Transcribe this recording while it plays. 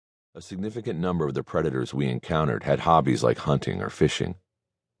A significant number of the predators we encountered had hobbies like hunting or fishing.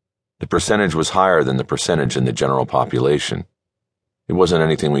 The percentage was higher than the percentage in the general population. It wasn't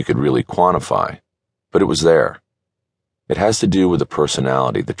anything we could really quantify, but it was there. It has to do with the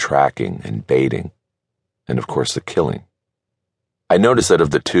personality, the tracking and baiting, and of course the killing. I noticed that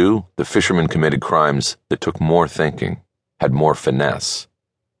of the two, the fishermen committed crimes that took more thinking, had more finesse.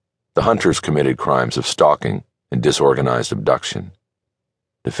 The hunters committed crimes of stalking and disorganized abduction.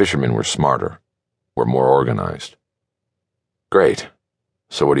 The fishermen were smarter, were more organized. Great.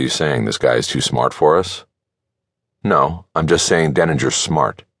 So what are you saying, this guy is too smart for us? No, I'm just saying Denninger's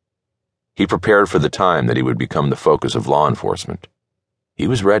smart. He prepared for the time that he would become the focus of law enforcement. He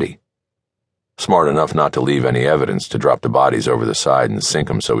was ready. Smart enough not to leave any evidence, to drop the bodies over the side and sink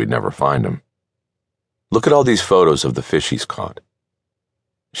them so we'd never find them. Look at all these photos of the fish he's caught.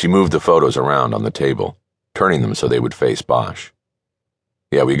 She moved the photos around on the table, turning them so they would face Bosch.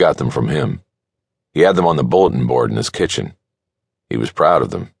 Yeah, we got them from him. He had them on the bulletin board in his kitchen. He was proud of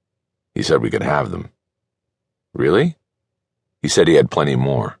them. He said we could have them. Really? He said he had plenty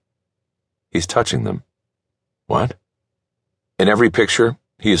more. He's touching them. What? In every picture,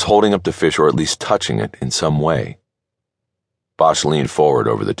 he is holding up the fish or at least touching it in some way. Bosch leaned forward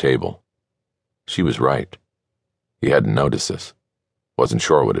over the table. She was right. He hadn't noticed this. Wasn't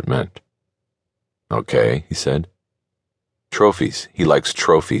sure what it meant. Okay, he said. Trophies. He likes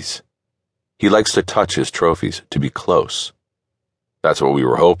trophies. He likes to touch his trophies, to be close. That's what we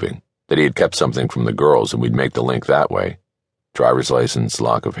were hoping, that he had kept something from the girls and we'd make the link that way. Driver's license,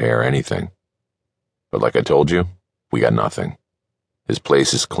 lock of hair, anything. But like I told you, we got nothing. His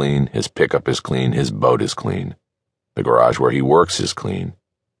place is clean, his pickup is clean, his boat is clean. The garage where he works is clean.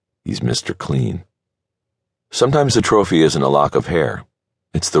 He's Mr. Clean. Sometimes the trophy isn't a lock of hair.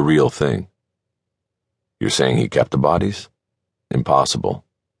 It's the real thing. You're saying he kept the bodies? Impossible.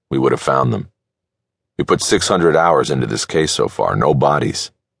 We would have found them. We put 600 hours into this case so far, no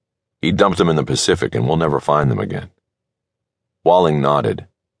bodies. He dumped them in the Pacific and we'll never find them again. Walling nodded,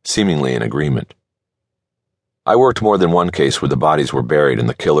 seemingly in agreement. I worked more than one case where the bodies were buried and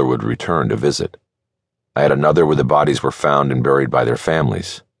the killer would return to visit. I had another where the bodies were found and buried by their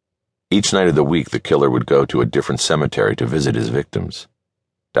families. Each night of the week the killer would go to a different cemetery to visit his victims.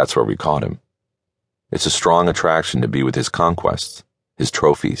 That's where we caught him. It's a strong attraction to be with his conquests, his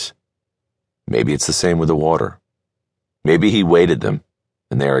trophies. Maybe it's the same with the water. Maybe he weighted them,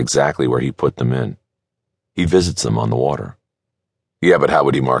 and they are exactly where he put them in. He visits them on the water. Yeah, but how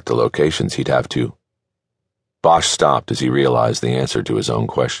would he mark the locations? He'd have to. Bosch stopped as he realized the answer to his own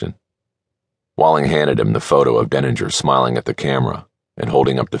question. Walling handed him the photo of Denninger smiling at the camera and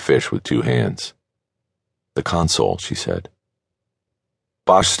holding up the fish with two hands. The console, she said.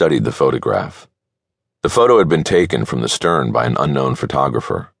 Bosch studied the photograph. The photo had been taken from the stern by an unknown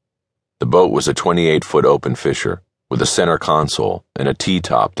photographer. The boat was a 28-foot open fisher with a center console and a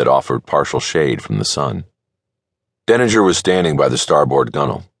T-top that offered partial shade from the sun. Denninger was standing by the starboard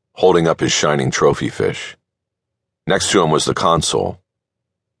gunwale, holding up his shining trophy fish. Next to him was the console.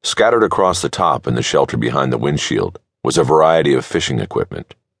 Scattered across the top in the shelter behind the windshield was a variety of fishing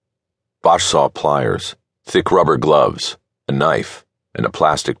equipment. Bosch saw pliers, thick rubber gloves, a knife, and a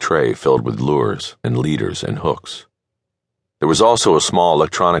plastic tray filled with lures and leaders and hooks. There was also a small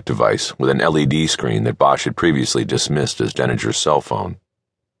electronic device with an LED screen that Bosch had previously dismissed as Denninger's cell phone.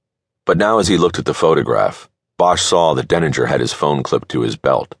 But now as he looked at the photograph, Bosch saw that Denninger had his phone clipped to his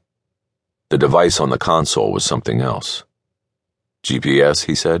belt. The device on the console was something else. GPS,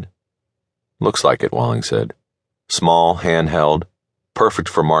 he said. Looks like it, Walling said. Small, handheld, perfect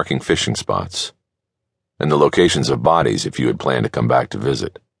for marking fishing spots. And the locations of bodies if you had planned to come back to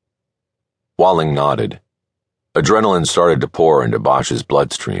visit. Walling nodded. Adrenaline started to pour into Bosch's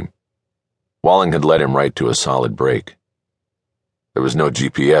bloodstream. Walling had led him right to a solid break. There was no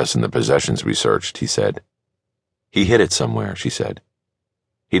GPS in the possessions we searched, he said. He hid it somewhere, she said.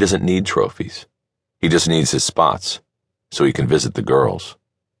 He doesn't need trophies. He just needs his spots, so he can visit the girls.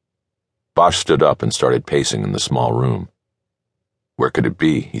 Bosch stood up and started pacing in the small room. Where could it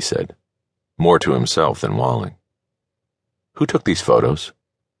be, he said, more to himself than Walling. Who took these photos?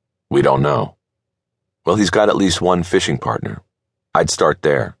 We don't know. Well, he's got at least one fishing partner. I'd start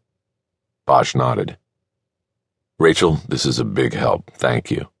there. Bosch nodded. Rachel, this is a big help,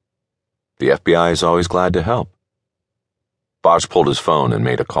 thank you. The FBI is always glad to help. Bosch pulled his phone and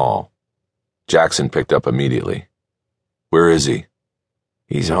made a call. Jackson picked up immediately. Where is he?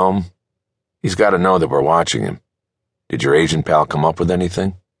 He's home. He's got to know that we're watching him. Did your agent pal come up with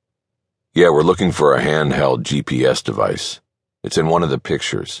anything? Yeah, we're looking for a handheld GPS device. It's in one of the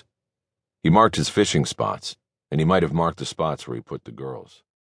pictures. He marked his fishing spots, and he might have marked the spots where he put the girls.